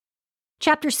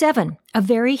Chapter 7, A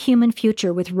Very Human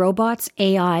Future with Robots,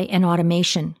 AI, and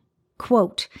Automation.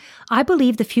 Quote, I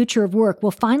believe the future of work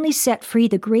will finally set free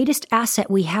the greatest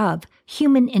asset we have,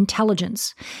 human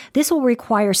intelligence. This will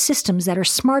require systems that are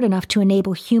smart enough to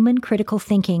enable human critical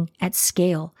thinking at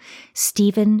scale.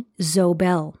 Stephen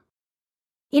Zobel.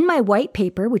 In my white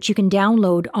paper, which you can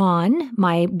download on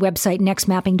my website,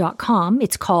 nextmapping.com,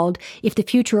 it's called If the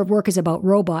Future of Work is About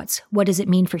Robots, What Does It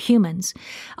Mean for Humans?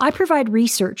 I provide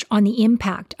research on the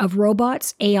impact of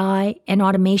robots, AI, and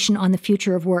automation on the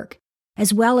future of work,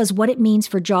 as well as what it means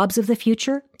for jobs of the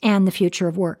future and the future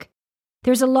of work.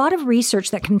 There's a lot of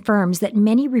research that confirms that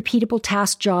many repeatable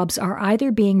task jobs are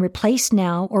either being replaced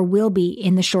now or will be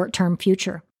in the short-term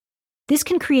future. This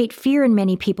can create fear in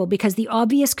many people because the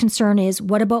obvious concern is,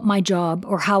 what about my job,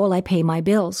 or how will I pay my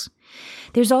bills?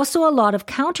 There's also a lot of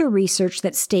counter-research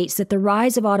that states that the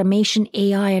rise of automation,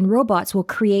 AI, and robots will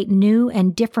create new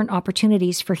and different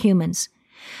opportunities for humans.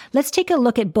 Let's take a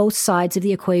look at both sides of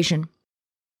the equation.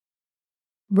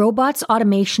 Robots,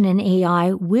 automation, and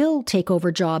AI will take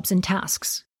over jobs and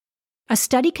tasks. A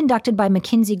study conducted by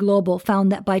McKinsey Global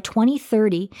found that by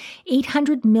 2030,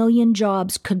 800 million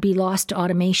jobs could be lost to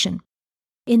automation.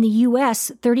 In the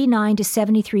U.S., 39 to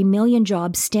 73 million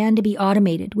jobs stand to be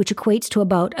automated, which equates to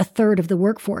about a third of the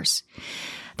workforce.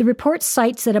 The report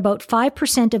cites that about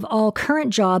 5% of all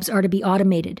current jobs are to be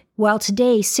automated, while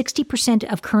today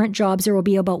 60% of current jobs there will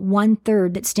be about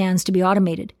one-third that stands to be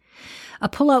automated. A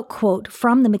pull-out quote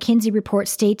from the McKinsey report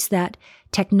states that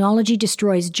technology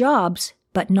destroys jobs,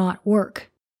 but not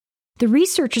work. The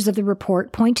researchers of the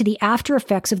report point to the after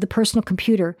effects of the personal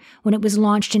computer when it was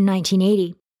launched in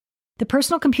 1980. The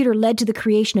personal computer led to the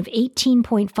creation of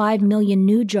 18.5 million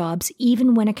new jobs,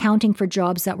 even when accounting for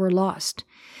jobs that were lost.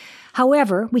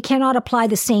 However, we cannot apply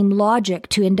the same logic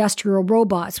to industrial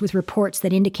robots with reports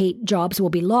that indicate jobs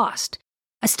will be lost.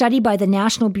 A study by the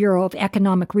National Bureau of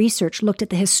Economic Research looked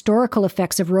at the historical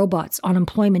effects of robots on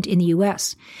employment in the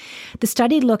U.S. The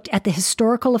study looked at the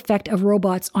historical effect of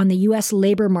robots on the U.S.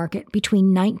 labor market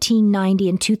between 1990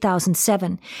 and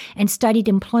 2007 and studied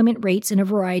employment rates in a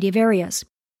variety of areas.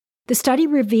 The study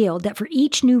revealed that for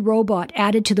each new robot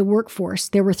added to the workforce,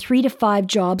 there were 3 to 5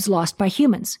 jobs lost by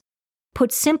humans.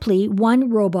 Put simply,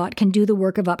 one robot can do the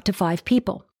work of up to 5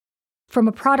 people. From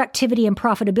a productivity and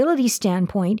profitability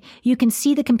standpoint, you can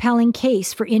see the compelling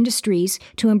case for industries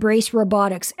to embrace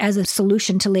robotics as a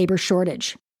solution to labor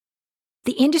shortage.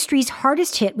 The industries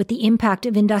hardest hit with the impact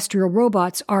of industrial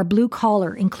robots are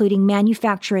blue-collar, including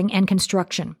manufacturing and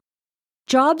construction.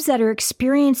 Jobs that are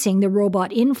experiencing the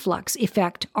robot influx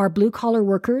effect are blue-collar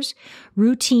workers,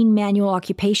 routine manual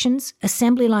occupations,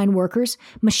 assembly line workers,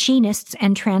 machinists,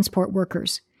 and transport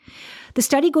workers. The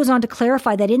study goes on to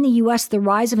clarify that in the U.S., the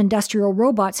rise of industrial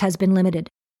robots has been limited.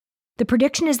 The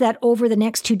prediction is that over the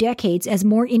next 2 decades, as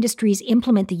more industries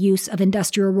implement the use of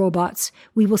industrial robots,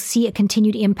 we will see a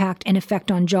continued impact and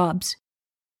effect on jobs.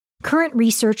 Current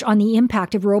research on the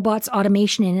impact of robots,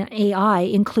 automation, and AI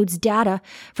includes data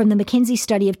from the McKinsey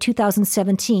study of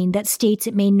 2017 that states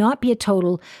it may not be a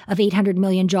total of 800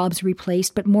 million jobs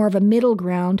replaced, but more of a middle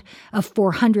ground of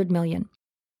 400 million.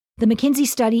 The McKinsey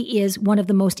study is one of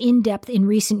the most in-depth in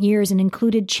recent years and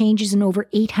included changes in over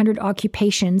 800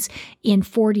 occupations in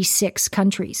 46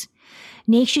 countries.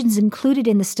 Nations included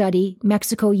in the study: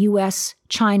 Mexico, US,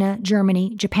 China,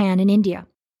 Germany, Japan, and India.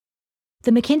 The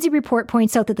McKinsey report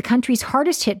points out that the countries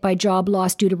hardest hit by job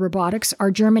loss due to robotics are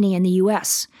Germany and the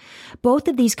US. Both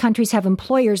of these countries have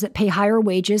employers that pay higher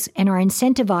wages and are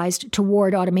incentivized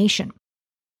toward automation.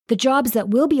 The jobs that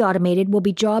will be automated will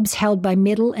be jobs held by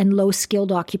middle and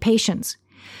low-skilled occupations.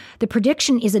 The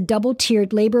prediction is a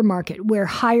double-tiered labor market where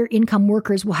higher-income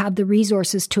workers will have the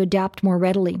resources to adapt more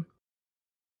readily.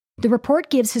 The report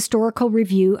gives historical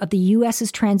review of the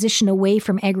U.S.'s transition away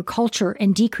from agriculture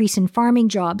and decrease in farming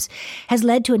jobs has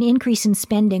led to an increase in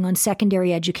spending on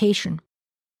secondary education.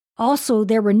 Also,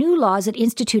 there were new laws that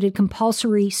instituted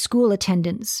compulsory school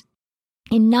attendance.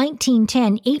 In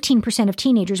 1910, 18% of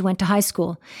teenagers went to high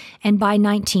school, and by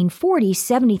 1940,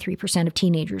 73% of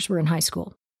teenagers were in high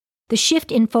school. The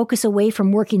shift in focus away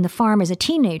from working the farm as a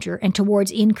teenager and towards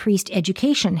increased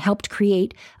education helped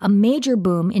create a major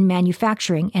boom in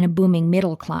manufacturing and a booming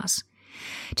middle class.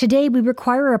 Today, we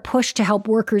require a push to help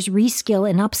workers reskill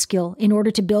and upskill in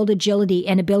order to build agility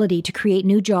and ability to create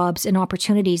new jobs and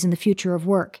opportunities in the future of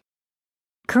work.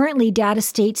 Currently, data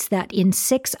states that in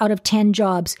 6 out of 10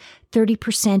 jobs,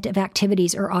 30% of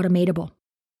activities are automatable.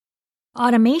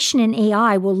 Automation and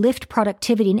AI will lift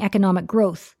productivity and economic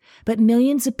growth, but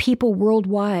millions of people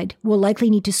worldwide will likely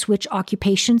need to switch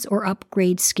occupations or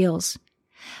upgrade skills.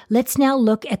 Let's now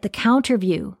look at the counter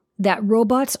view that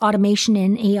robots, automation,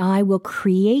 and AI will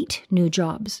create new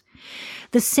jobs.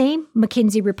 The same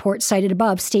McKinsey report cited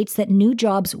above states that new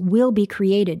jobs will be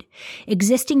created.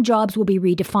 Existing jobs will be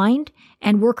redefined,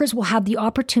 and workers will have the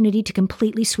opportunity to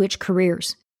completely switch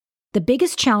careers. The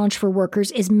biggest challenge for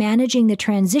workers is managing the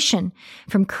transition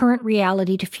from current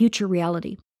reality to future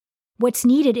reality. What's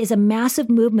needed is a massive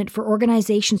movement for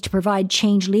organizations to provide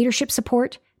change leadership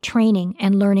support, training,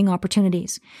 and learning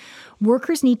opportunities.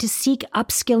 Workers need to seek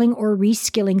upskilling or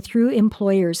reskilling through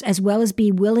employers, as well as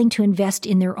be willing to invest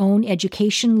in their own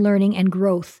education, learning, and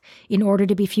growth in order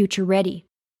to be future ready.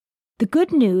 The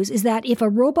good news is that if a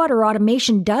robot or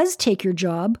automation does take your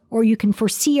job, or you can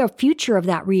foresee a future of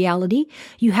that reality,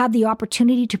 you have the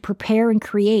opportunity to prepare and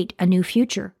create a new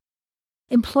future.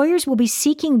 Employers will be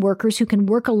seeking workers who can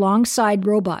work alongside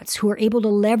robots, who are able to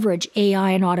leverage AI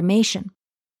and automation.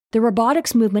 The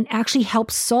robotics movement actually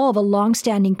helps solve a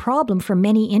long-standing problem for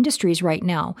many industries right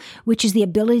now, which is the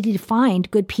ability to find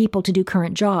good people to do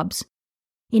current jobs.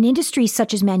 In industries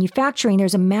such as manufacturing,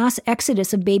 there's a mass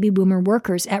exodus of baby boomer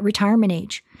workers at retirement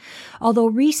age. Although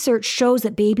research shows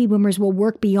that baby boomers will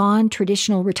work beyond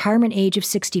traditional retirement age of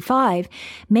 65,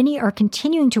 many are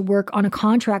continuing to work on a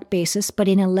contract basis, but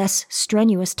in a less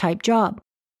strenuous type job.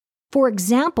 For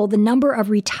example, the number of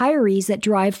retirees that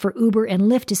drive for Uber and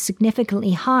Lyft is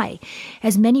significantly high,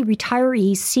 as many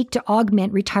retirees seek to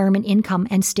augment retirement income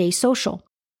and stay social.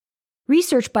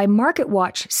 Research by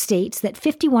MarketWatch states that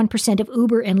 51% of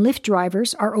Uber and Lyft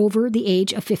drivers are over the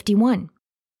age of 51.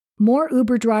 More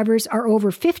Uber drivers are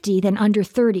over 50 than under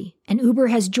 30, and Uber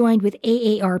has joined with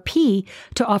AARP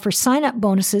to offer sign-up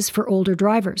bonuses for older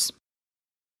drivers.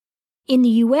 In the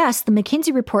U.S., the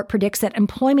McKinsey report predicts that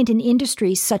employment in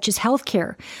industries such as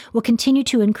healthcare will continue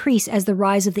to increase as the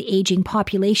rise of the aging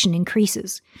population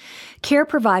increases. Care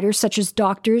providers such as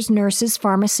doctors, nurses,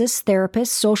 pharmacists, therapists,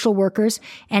 social workers,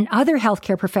 and other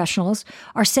healthcare professionals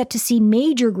are set to see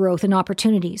major growth in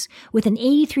opportunities, with an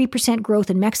 83% growth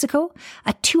in Mexico,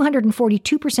 a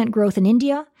 242% growth in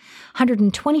India,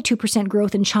 122%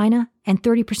 growth in China, and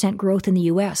 30% growth in the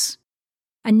U.S.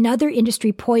 Another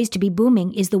industry poised to be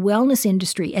booming is the wellness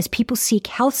industry as people seek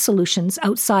health solutions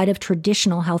outside of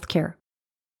traditional healthcare.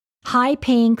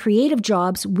 High-paying creative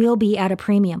jobs will be at a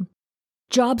premium.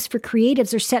 Jobs for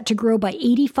creatives are set to grow by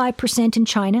 85% in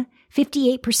China,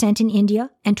 58% in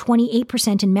India, and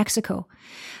 28% in Mexico.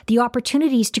 The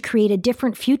opportunities to create a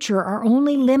different future are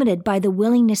only limited by the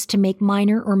willingness to make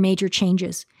minor or major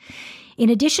changes. In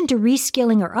addition to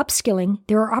reskilling or upskilling,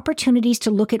 there are opportunities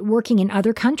to look at working in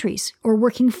other countries or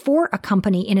working for a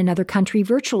company in another country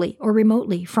virtually or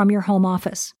remotely from your home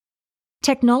office.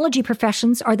 Technology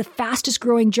professions are the fastest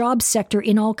growing job sector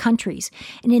in all countries,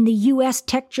 and in the U.S.,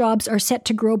 tech jobs are set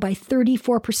to grow by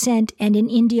 34% and in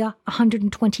India,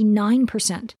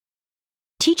 129%.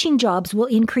 Teaching jobs will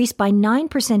increase by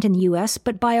 9% in the U.S.,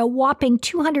 but by a whopping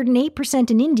 208%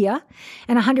 in India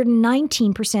and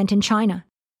 119% in China.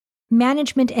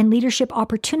 Management and leadership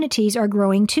opportunities are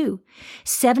growing too.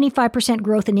 75%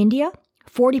 growth in India,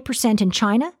 40% in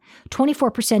China,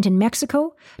 24% in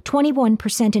Mexico,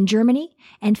 21% in Germany,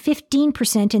 and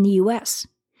 15% in the US.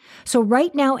 So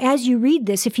right now, as you read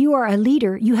this, if you are a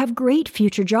leader, you have great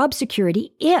future job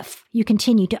security if you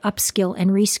continue to upskill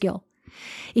and reskill.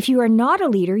 If you are not a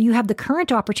leader, you have the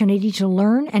current opportunity to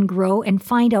learn and grow and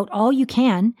find out all you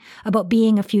can about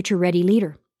being a future-ready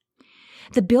leader.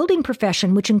 The building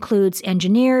profession, which includes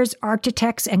engineers,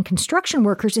 architects, and construction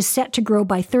workers, is set to grow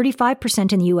by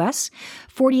 35% in the U.S.,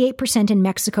 48% in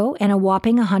Mexico, and a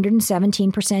whopping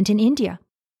 117% in India.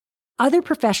 Other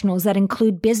professionals that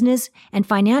include business and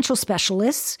financial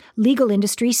specialists, legal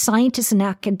industry, scientists, and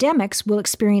academics will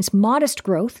experience modest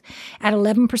growth at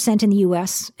 11% in the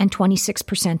U.S. and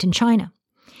 26% in China.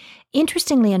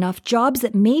 Interestingly enough, jobs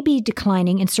that may be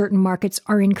declining in certain markets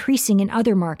are increasing in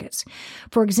other markets.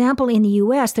 For example, in the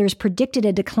U.S., there is predicted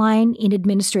a decline in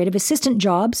administrative assistant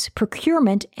jobs,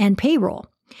 procurement, and payroll.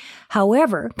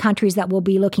 However, countries that will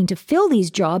be looking to fill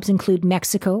these jobs include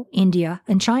Mexico, India,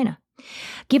 and China.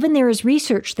 Given there is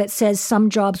research that says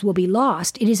some jobs will be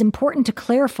lost, it is important to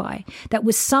clarify that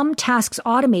with some tasks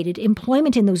automated,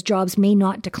 employment in those jobs may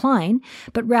not decline,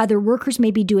 but rather workers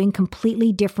may be doing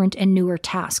completely different and newer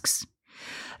tasks.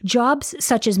 Jobs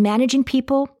such as managing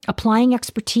people, applying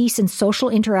expertise, and social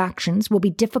interactions will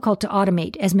be difficult to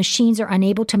automate as machines are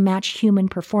unable to match human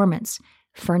performance,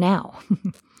 for now.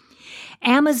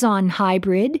 Amazon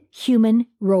hybrid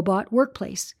human-robot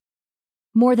workplace.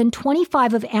 More than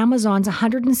 25 of Amazon's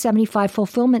 175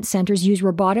 fulfillment centers use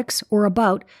robotics, or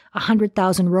about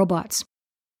 100,000 robots.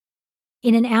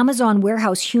 In an Amazon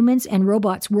warehouse, humans and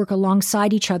robots work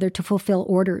alongside each other to fulfill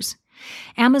orders.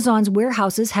 Amazon's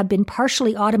warehouses have been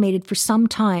partially automated for some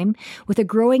time, with a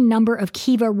growing number of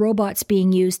Kiva robots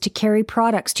being used to carry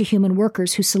products to human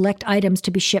workers who select items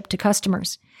to be shipped to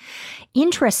customers.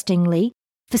 Interestingly,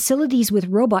 facilities with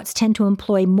robots tend to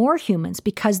employ more humans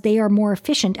because they are more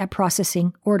efficient at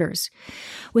processing orders.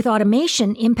 With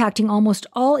automation impacting almost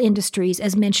all industries,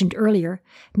 as mentioned earlier,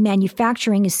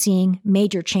 manufacturing is seeing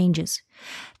major changes.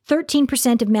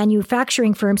 13% of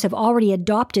manufacturing firms have already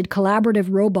adopted collaborative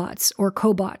robots or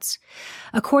cobots.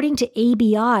 According to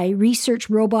ABI, research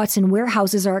robots in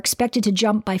warehouses are expected to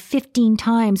jump by 15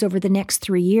 times over the next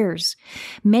 3 years.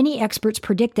 Many experts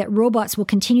predict that robots will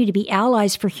continue to be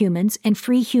allies for humans and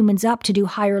free humans up to do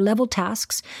higher level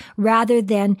tasks rather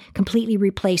than completely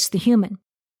replace the human.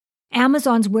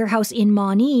 Amazon's warehouse in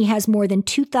Maunee has more than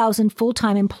 2,000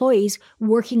 full-time employees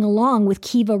working along with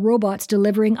Kiva robots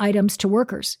delivering items to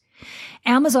workers.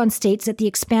 Amazon states that the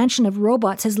expansion of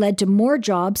robots has led to more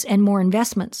jobs and more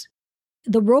investments.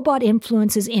 The robot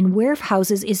influences in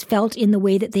warehouses is felt in the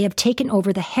way that they have taken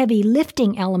over the heavy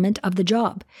lifting element of the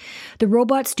job. The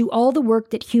robots do all the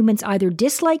work that humans either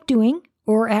dislike doing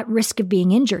or at risk of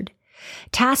being injured.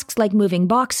 Tasks like moving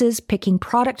boxes, picking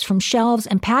products from shelves,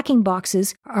 and packing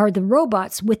boxes are the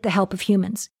robots with the help of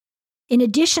humans. In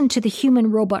addition to the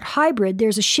human-robot hybrid,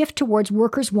 there's a shift towards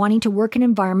workers wanting to work in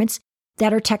environments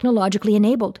that are technologically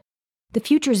enabled. The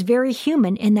future is very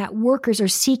human in that workers are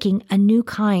seeking a new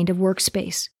kind of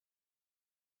workspace.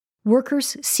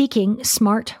 Workers seeking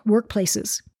smart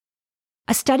workplaces.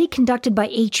 A study conducted by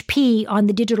HP on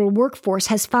the digital workforce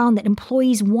has found that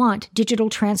employees want digital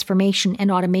transformation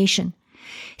and automation.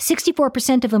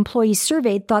 64% of employees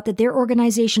surveyed thought that their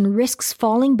organization risks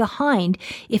falling behind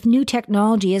if new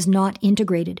technology is not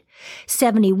integrated.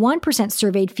 71%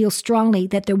 surveyed feel strongly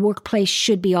that their workplace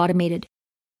should be automated.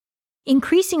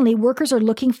 Increasingly, workers are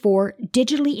looking for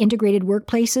digitally integrated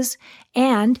workplaces,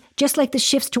 and just like the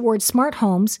shifts towards smart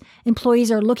homes,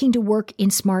 employees are looking to work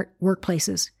in smart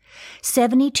workplaces.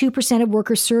 72% of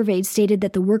workers surveyed stated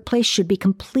that the workplace should be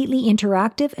completely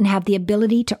interactive and have the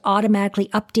ability to automatically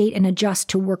update and adjust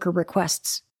to worker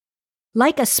requests.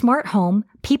 Like a smart home,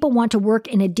 people want to work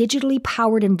in a digitally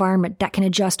powered environment that can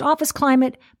adjust office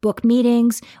climate, book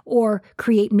meetings, or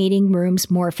create meeting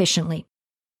rooms more efficiently.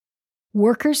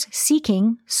 Workers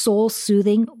seeking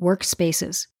soul-soothing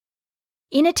workspaces.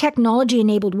 In a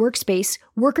technology-enabled workspace,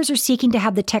 workers are seeking to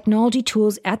have the technology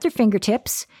tools at their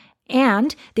fingertips,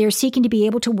 and they are seeking to be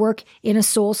able to work in a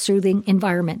soul-soothing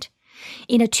environment.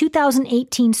 In a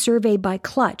 2018 survey by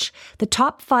Clutch, the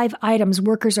top 5 items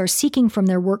workers are seeking from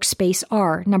their workspace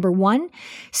are, number 1,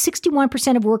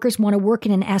 61% of workers want to work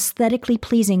in an aesthetically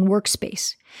pleasing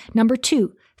workspace. Number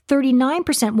 2,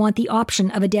 39% want the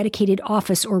option of a dedicated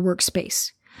office or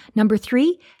workspace. Number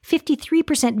 3,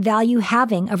 53% value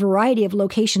having a variety of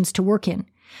locations to work in.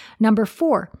 Number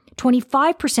 4,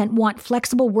 25% want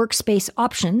flexible workspace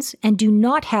options and do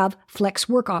not have flex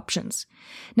work options.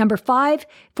 Number 5,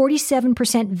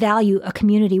 47% value a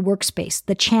community workspace,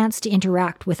 the chance to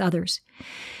interact with others.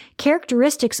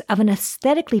 Characteristics of an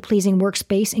aesthetically pleasing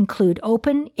workspace include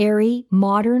open, airy,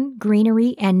 modern,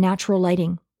 greenery, and natural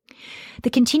lighting. The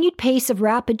continued pace of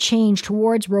rapid change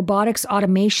towards robotics,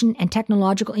 automation, and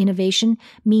technological innovation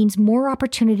means more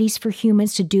opportunities for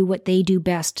humans to do what they do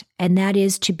best, and that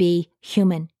is to be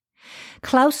human.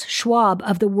 Klaus Schwab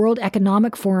of the World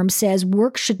Economic Forum says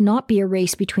work should not be a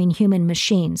race between human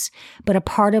machines, but a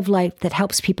part of life that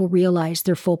helps people realize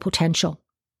their full potential.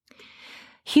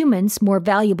 Humans more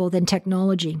valuable than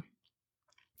technology.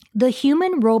 The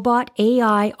human-robot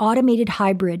AI automated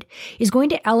hybrid is going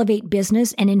to elevate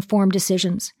business and inform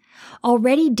decisions.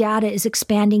 Already, data is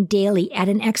expanding daily at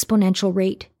an exponential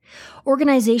rate.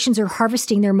 Organizations are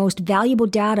harvesting their most valuable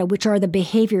data, which are the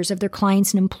behaviors of their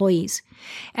clients and employees.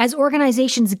 As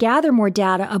organizations gather more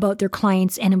data about their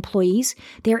clients and employees,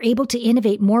 they are able to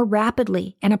innovate more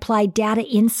rapidly and apply data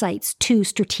insights to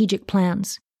strategic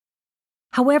plans.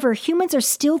 However, humans are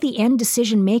still the end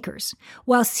decision makers.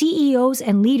 While CEOs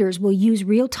and leaders will use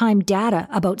real-time data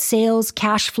about sales,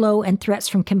 cash flow, and threats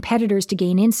from competitors to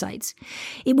gain insights,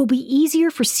 it will be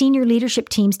easier for senior leadership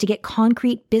teams to get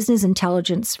concrete business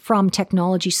intelligence from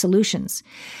technology solutions.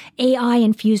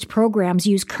 AI-infused programs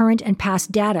use current and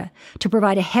past data to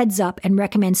provide a heads-up and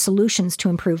recommend solutions to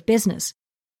improve business.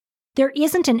 There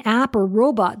isn't an app or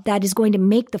robot that is going to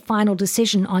make the final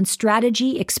decision on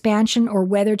strategy, expansion, or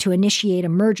whether to initiate a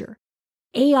merger.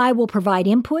 AI will provide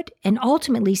input, and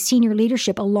ultimately senior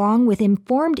leadership, along with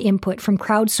informed input from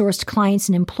crowdsourced clients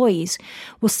and employees,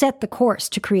 will set the course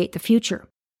to create the future.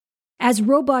 As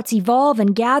robots evolve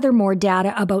and gather more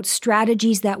data about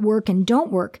strategies that work and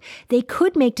don't work, they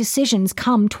could make decisions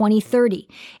come 2030,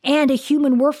 and a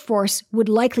human workforce would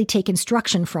likely take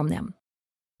instruction from them.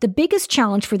 The biggest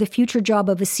challenge for the future job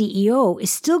of a CEO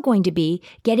is still going to be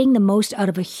getting the most out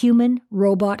of a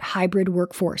human-robot hybrid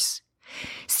workforce.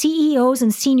 CEOs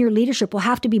and senior leadership will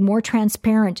have to be more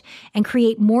transparent and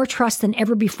create more trust than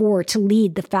ever before to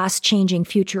lead the fast-changing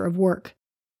future of work.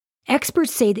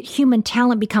 Experts say that human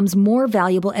talent becomes more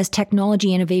valuable as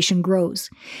technology innovation grows.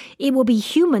 It will be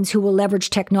humans who will leverage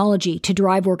technology to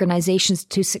drive organizations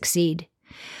to succeed.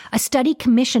 A study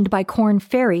commissioned by Korn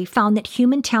Ferry found that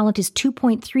human talent is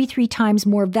 2.33 times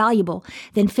more valuable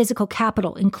than physical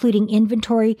capital, including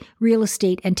inventory, real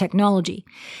estate, and technology.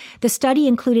 The study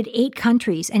included 8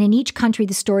 countries, and in each country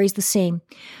the story is the same.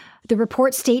 The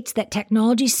report states that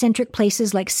technology-centric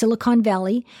places like Silicon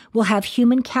Valley will have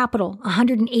human capital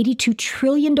 $182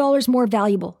 trillion more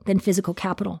valuable than physical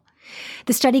capital.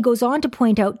 The study goes on to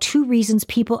point out 2 reasons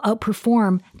people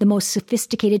outperform the most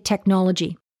sophisticated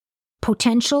technology: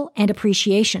 potential and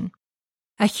appreciation.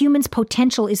 A human's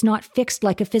potential is not fixed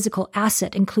like a physical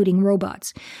asset, including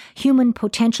robots. Human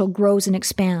potential grows and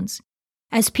expands.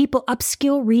 As people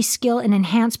upskill, reskill, and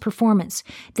enhance performance,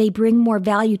 they bring more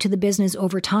value to the business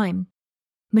over time.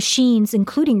 Machines,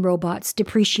 including robots,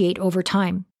 depreciate over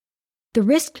time. The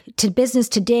risk to business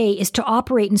today is to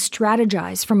operate and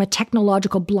strategize from a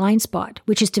technological blind spot,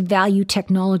 which is to value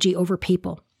technology over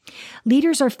people.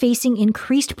 Leaders are facing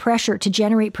increased pressure to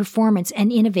generate performance and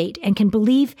innovate and can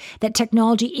believe that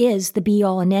technology is the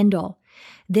be-all and end-all.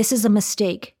 This is a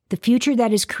mistake. The future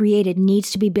that is created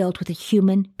needs to be built with a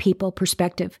human people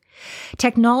perspective.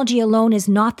 Technology alone is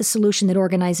not the solution that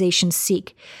organizations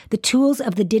seek. The tools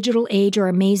of the digital age are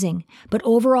amazing, but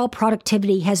overall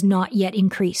productivity has not yet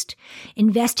increased.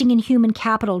 Investing in human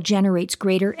capital generates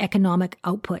greater economic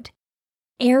output.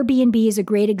 Airbnb is a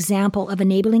great example of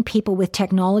enabling people with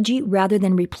technology rather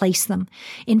than replace them.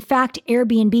 In fact,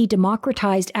 Airbnb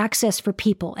democratized access for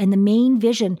people, and the main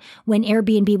vision when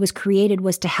Airbnb was created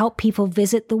was to help people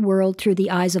visit the world through the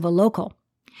eyes of a local.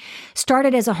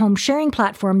 Started as a home sharing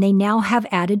platform, they now have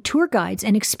added tour guides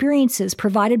and experiences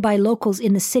provided by locals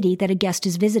in the city that a guest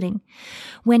is visiting.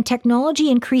 When technology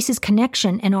increases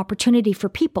connection and opportunity for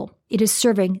people, it is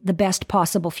serving the best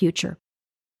possible future.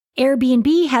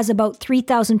 Airbnb has about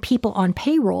 3,000 people on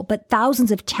payroll, but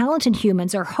thousands of talented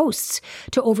humans are hosts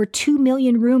to over 2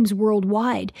 million rooms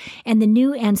worldwide, and the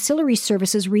new ancillary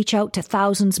services reach out to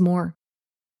thousands more.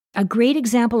 A great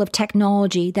example of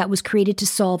technology that was created to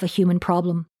solve a human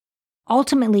problem.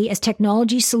 Ultimately, as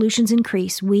technology solutions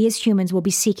increase, we as humans will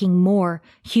be seeking more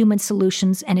human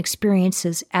solutions and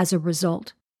experiences as a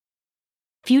result.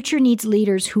 Future needs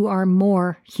leaders who are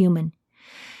more human.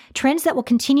 Trends that will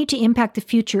continue to impact the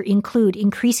future include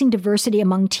increasing diversity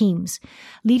among teams.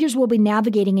 Leaders will be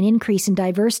navigating an increase in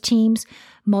diverse teams,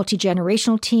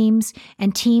 multi-generational teams,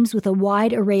 and teams with a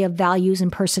wide array of values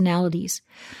and personalities.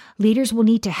 Leaders will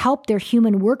need to help their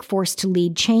human workforce to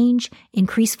lead change,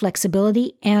 increase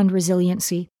flexibility, and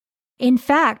resiliency. In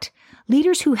fact,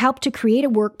 leaders who help to create a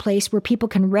workplace where people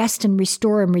can rest and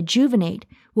restore and rejuvenate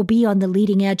will be on the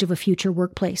leading edge of a future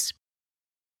workplace.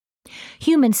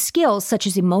 Human skills such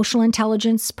as emotional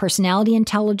intelligence, personality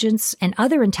intelligence, and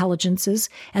other intelligences,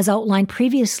 as outlined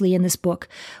previously in this book,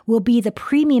 will be the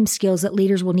premium skills that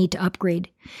leaders will need to upgrade.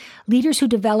 Leaders who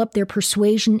develop their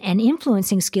persuasion and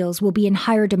influencing skills will be in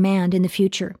higher demand in the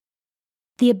future.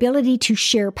 The ability to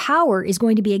share power is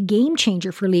going to be a game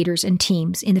changer for leaders and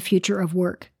teams in the future of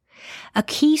work. A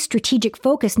key strategic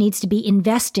focus needs to be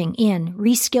investing in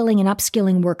reskilling and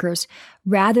upskilling workers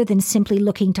rather than simply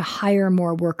looking to hire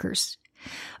more workers.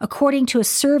 According to a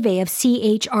survey of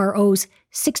CHROs,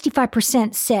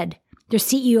 65% said their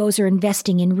CEOs are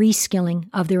investing in reskilling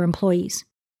of their employees.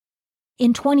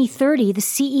 In 2030, the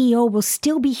CEO will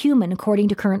still be human according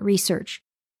to current research.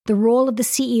 The role of the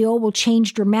CEO will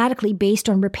change dramatically based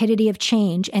on rapidity of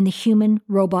change and the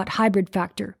human-robot hybrid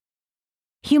factor.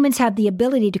 Humans have the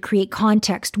ability to create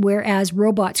context, whereas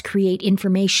robots create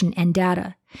information and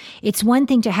data. It's one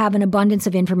thing to have an abundance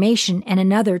of information and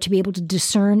another to be able to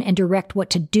discern and direct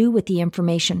what to do with the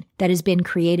information that has been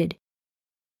created.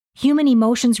 Human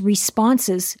emotions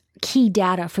responses key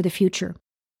data for the future.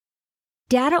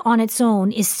 Data on its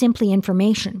own is simply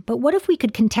information, but what if we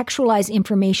could contextualize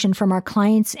information from our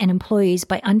clients and employees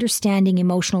by understanding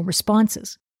emotional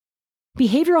responses?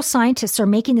 Behavioral scientists are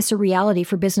making this a reality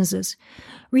for businesses.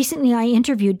 Recently, I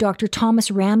interviewed Dr.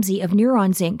 Thomas Ramsey of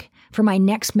Neurons Inc., for my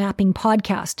NextMapping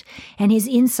podcast, and his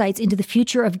insights into the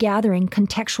future of gathering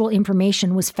contextual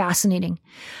information was fascinating.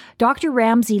 Dr.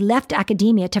 Ramsey left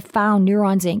academia to found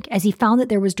Neurons Inc. as he found that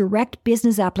there was direct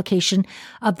business application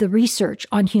of the research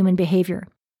on human behavior.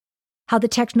 How the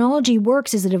technology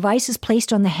works is a device is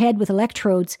placed on the head with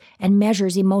electrodes and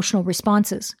measures emotional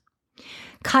responses.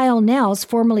 Kyle Nels,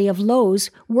 formerly of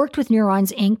Lowe's, worked with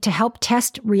Neurons Inc. to help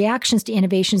test reactions to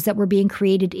innovations that were being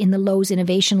created in the Lowe's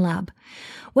Innovation Lab.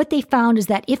 What they found is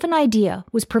that if an idea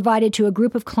was provided to a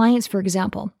group of clients, for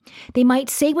example, they might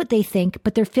say what they think,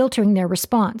 but they're filtering their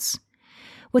response.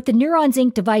 What the Neurons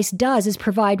Inc. device does is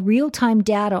provide real-time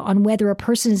data on whether a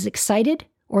person is excited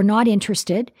or not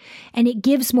interested, and it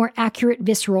gives more accurate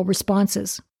visceral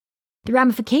responses. The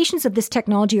ramifications of this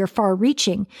technology are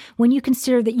far-reaching when you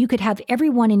consider that you could have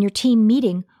everyone in your team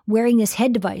meeting wearing this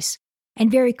head device, and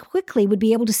very quickly would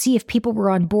be able to see if people were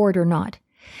on board or not.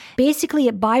 Basically,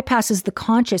 it bypasses the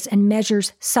conscious and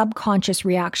measures subconscious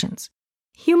reactions.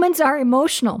 Humans are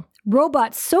emotional.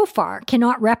 Robots so far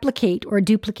cannot replicate or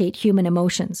duplicate human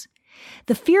emotions.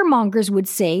 The fearmongers would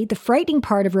say the frightening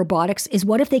part of robotics is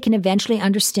what if they can eventually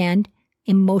understand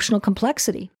emotional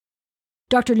complexity.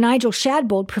 Dr. Nigel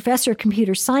Shadbold, professor of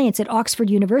computer science at Oxford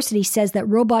University, says that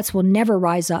robots will never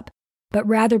rise up, but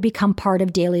rather become part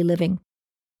of daily living.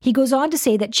 He goes on to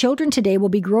say that children today will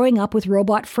be growing up with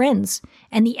robot friends,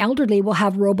 and the elderly will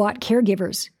have robot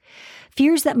caregivers.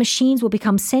 Fears that machines will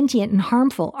become sentient and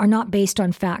harmful are not based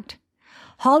on fact.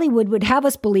 Hollywood would have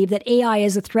us believe that AI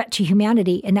is a threat to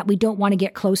humanity and that we don't want to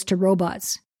get close to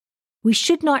robots. We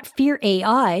should not fear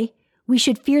AI. We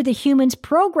should fear the humans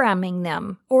programming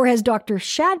them, or as Dr.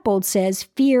 Shadbold says,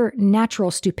 fear natural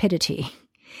stupidity.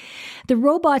 The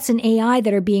robots and AI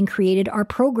that are being created are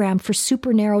programmed for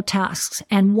super narrow tasks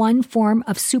and one form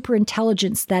of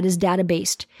superintelligence that is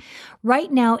data-based.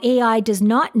 Right now, AI does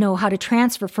not know how to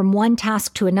transfer from one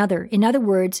task to another. In other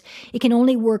words, it can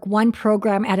only work one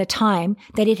program at a time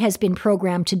that it has been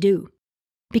programmed to do.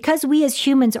 Because we as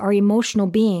humans are emotional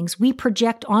beings, we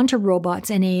project onto robots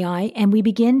and AI and we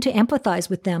begin to empathize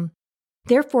with them.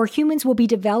 Therefore, humans will be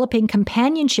developing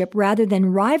companionship rather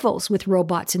than rivals with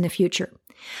robots in the future.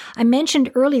 I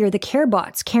mentioned earlier the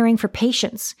CareBots, caring for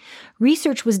patients.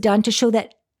 Research was done to show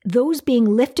that those being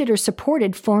lifted or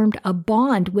supported formed a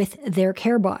bond with their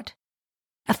CareBot.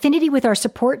 Affinity with our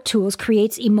support tools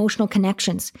creates emotional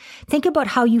connections. Think about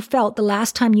how you felt the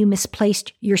last time you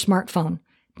misplaced your smartphone.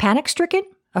 Panic-stricken?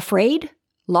 Afraid?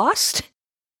 Lost?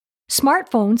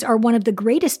 Smartphones are one of the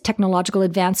greatest technological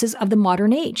advances of the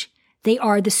modern age. They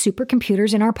are the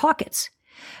supercomputers in our pockets.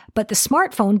 But the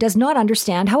smartphone does not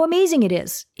understand how amazing it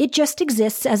is. It just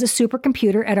exists as a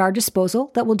supercomputer at our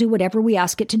disposal that will do whatever we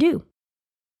ask it to do.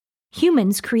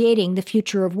 Humans creating the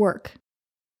future of work.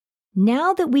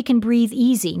 Now that we can breathe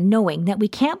easy knowing that we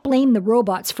can't blame the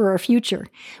robots for our future,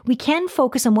 we can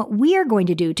focus on what we are going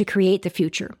to do to create the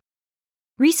future.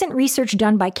 Recent research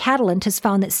done by Catalent has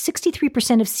found that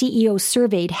 63% of CEOs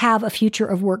surveyed have a future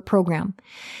of work program.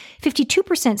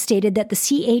 52% stated that the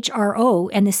CHRO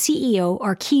and the CEO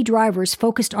are key drivers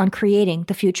focused on creating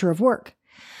the future of work.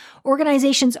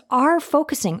 Organizations are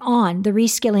focusing on the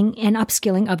reskilling and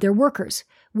upskilling of their workers,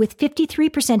 with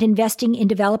 53% investing in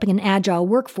developing an agile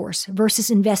workforce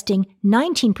versus investing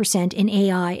 19% in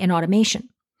AI and automation.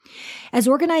 As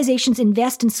organizations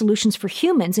invest in solutions for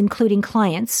humans, including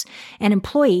clients and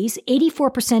employees,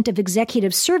 84% of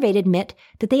executives surveyed admit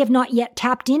that they have not yet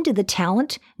tapped into the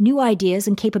talent, new ideas,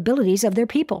 and capabilities of their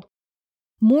people.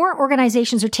 More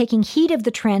organizations are taking heed of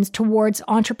the trends towards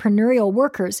entrepreneurial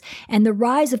workers and the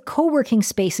rise of co-working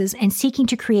spaces and seeking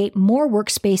to create more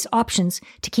workspace options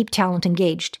to keep talent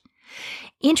engaged.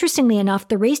 Interestingly enough,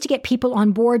 the race to get people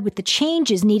on board with the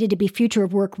changes needed to be future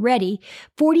of work ready,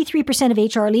 43%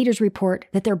 of HR leaders report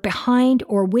that they're behind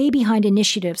or way behind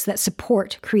initiatives that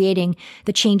support creating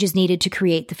the changes needed to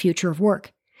create the future of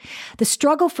work. The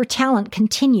struggle for talent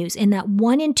continues in that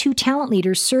 1 in 2 talent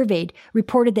leaders surveyed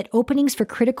reported that openings for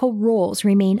critical roles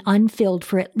remain unfilled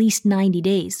for at least 90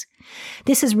 days.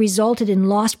 This has resulted in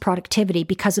lost productivity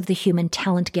because of the human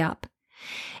talent gap.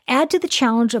 Add to the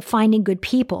challenge of finding good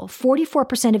people,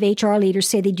 44% of HR leaders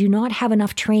say they do not have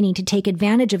enough training to take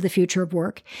advantage of the future of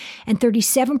work, and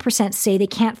 37% say they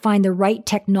can't find the right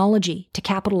technology to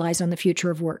capitalize on the future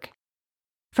of work.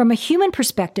 From a human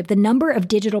perspective, the number of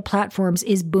digital platforms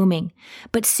is booming,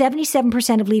 but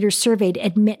 77% of leaders surveyed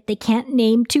admit they can't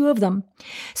name 2 of them.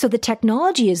 So the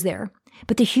technology is there,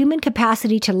 but the human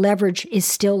capacity to leverage is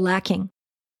still lacking.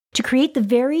 To create the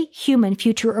very human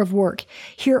future of work,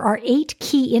 here are 8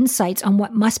 key insights on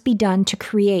what must be done to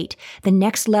create the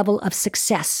next level of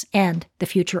success and the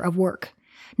future of work.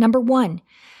 Number 1,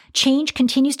 Change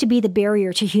continues to be the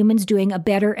barrier to humans doing a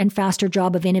better and faster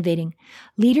job of innovating.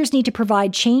 Leaders need to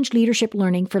provide change leadership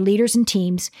learning for leaders and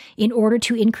teams in order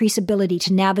to increase ability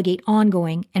to navigate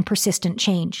ongoing and persistent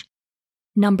change.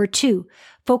 Number 2,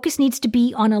 focus needs to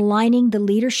be on aligning the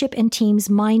leadership and team's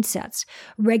mindsets.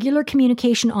 Regular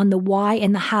communication on the why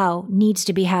and the how needs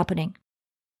to be happening.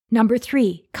 Number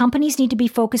 3, companies need to be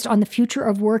focused on the future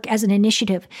of work as an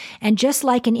initiative, and just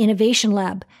like an innovation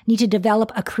lab, need to develop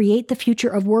a Create the Future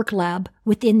of Work lab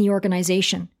within the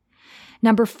organization.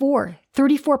 Number 4,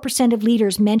 34% of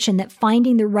leaders mention that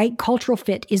finding the right cultural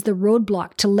fit is the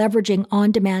roadblock to leveraging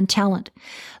on-demand talent.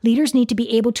 Leaders need to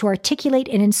be able to articulate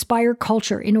and inspire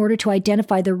culture in order to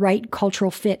identify the right cultural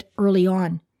fit early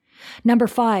on. Number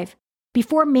 5,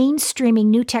 before mainstreaming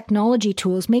new technology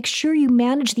tools, make sure you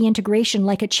manage the integration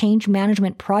like a change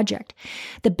management project.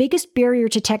 The biggest barrier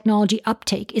to technology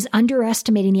uptake is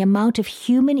underestimating the amount of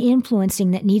human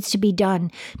influencing that needs to be done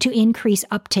to increase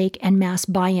uptake and mass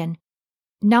buy-in.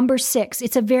 Number 6,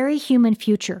 it's a very human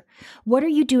future. What are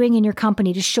you doing in your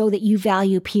company to show that you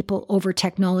value people over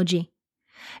technology?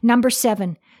 Number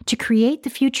 7, to create the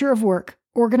future of work,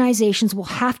 organizations will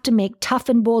have to make tough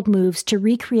and bold moves to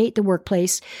recreate the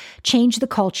workplace, change the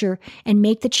culture, and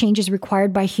make the changes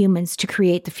required by humans to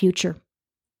create the future.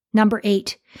 Number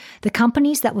 8, the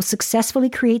companies that will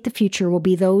successfully create the future will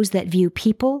be those that view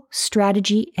people,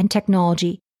 strategy, and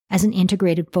technology as an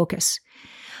integrated focus.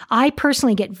 I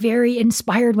personally get very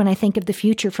inspired when I think of the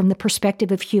future from the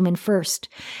perspective of human first.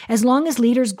 As long as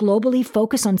leaders globally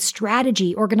focus on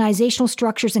strategy, organizational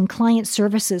structures, and client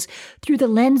services through the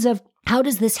lens of how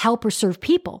does this help or serve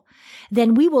people,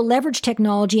 then we will leverage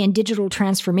technology and digital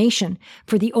transformation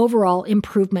for the overall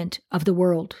improvement of the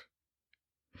world.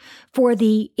 For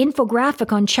the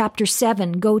infographic on Chapter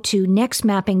 7, go to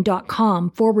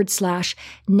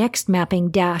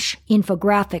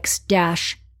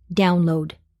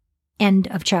nextmapping.com/nextmapping-infographics-download. End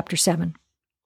of Chapter 7.